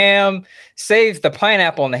 Bring your ham. Save the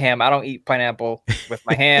pineapple on the ham. I don't eat pineapple with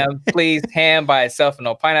my ham. Please, ham by itself and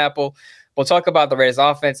no pineapple. We'll talk about the Raiders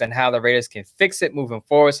offense and how the Raiders can fix it moving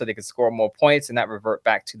forward so they can score more points and not revert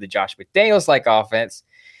back to the Josh McDaniels-like offense.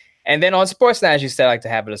 And then on Sportsnet, as you said, I like to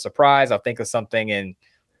have it a surprise. I'll think of something and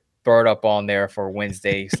throw it up on there for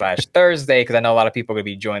Wednesday/Thursday because I know a lot of people are going to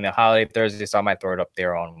be enjoying the holiday Thursday, so I might throw it up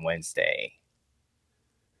there on Wednesday.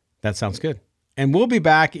 That sounds good. And we'll be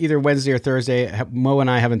back either Wednesday or Thursday. Mo and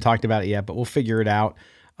I haven't talked about it yet, but we'll figure it out.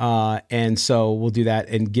 And so we'll do that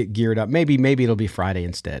and get geared up. Maybe it'll be Friday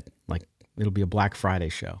instead. Like it'll be a Black Friday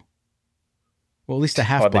show. Well, at least a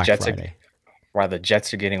half Black Friday. While the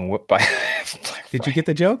Jets are getting whipped by Black Friday. Did you get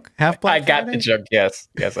the joke? Half Black Friday? I got the joke. Yes,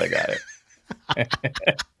 I got it.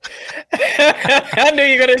 I knew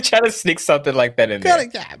you were going to try to sneak something like that in there.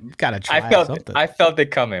 Gotta try something. I felt it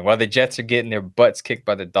coming while the Jets are getting their butts kicked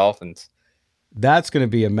by the Dolphins. That's going to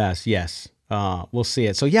be a mess. Yes. We'll see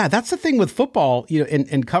it. So yeah, that's the thing with football,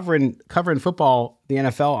 and covering football, the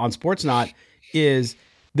NFL on Sportsnaut is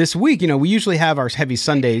this week, we usually have our heavy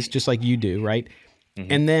Sundays just like you do. Right.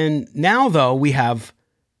 Mm-hmm. And then now though we have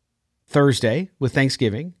Thursday with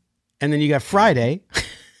Thanksgiving and then you got Friday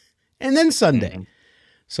and then Sunday. Mm-hmm.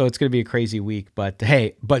 So it's going to be a crazy week, but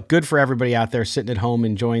hey, good for everybody out there sitting at home,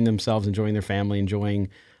 enjoying themselves, enjoying their family, enjoying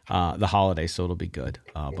the holiday. So it'll be good.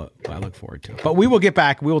 But I look forward to it. But we will get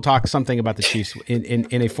back. We will talk something about the Chiefs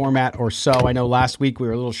in a format or so. I know last week we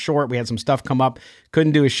were a little short. We had some stuff come up.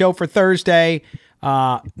 Couldn't do a show for Thursday.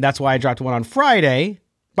 That's why I dropped one on Friday.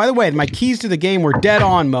 By the way, my keys to the game were dead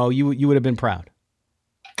on, Mo. You would have been proud.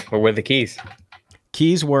 What were the keys?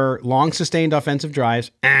 Keys were long sustained offensive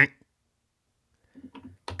drives.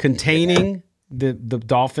 Containing the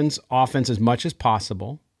Dolphins' offense as much as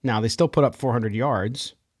possible. Now, they still put up 400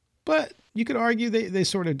 yards, but you could argue they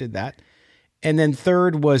sort of did that. And then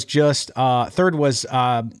third was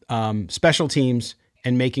special teams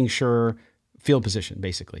and making sure field position,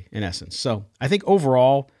 basically, in essence. So I think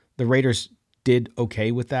overall, the Raiders did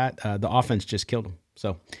okay with that. The offense just killed them.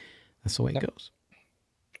 So that's the way it goes.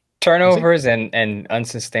 Turnovers and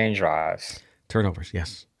unsustained drives. Turnovers,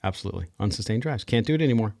 yes. Absolutely. Unsustained drives. Can't do it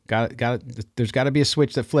anymore. Got it. There's got to be a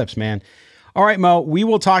switch that flips, man. All right, Mo, we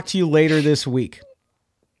will talk to you later this week.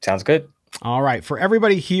 Sounds good. All right. For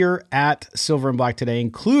everybody here at Silver and Black today,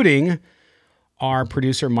 including our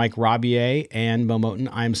producer, Mike Robier, and Mo Moton,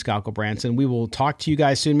 I'm Scott Gulbransen. We will talk to you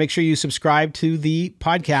guys soon. Make sure you subscribe to the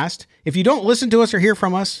podcast. If you don't listen to us or hear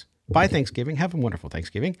from us by Thanksgiving, have a wonderful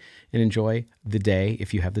Thanksgiving and enjoy the day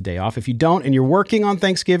if you have the day off. If you don't and you're working on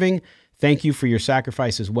Thanksgiving, thank you for your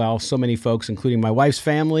sacrifice as well. So many folks, including my wife's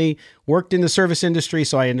family, worked in the service industry,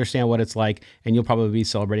 so I understand what it's like. And you'll probably be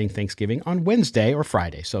celebrating Thanksgiving on Wednesday or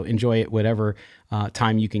Friday. So enjoy it whatever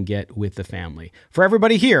time you can get with the family. For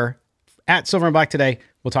everybody here at Silver and Black today,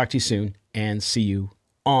 we'll talk to you soon and see you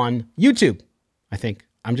on YouTube. I think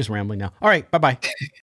I'm just rambling now. All right, bye-bye.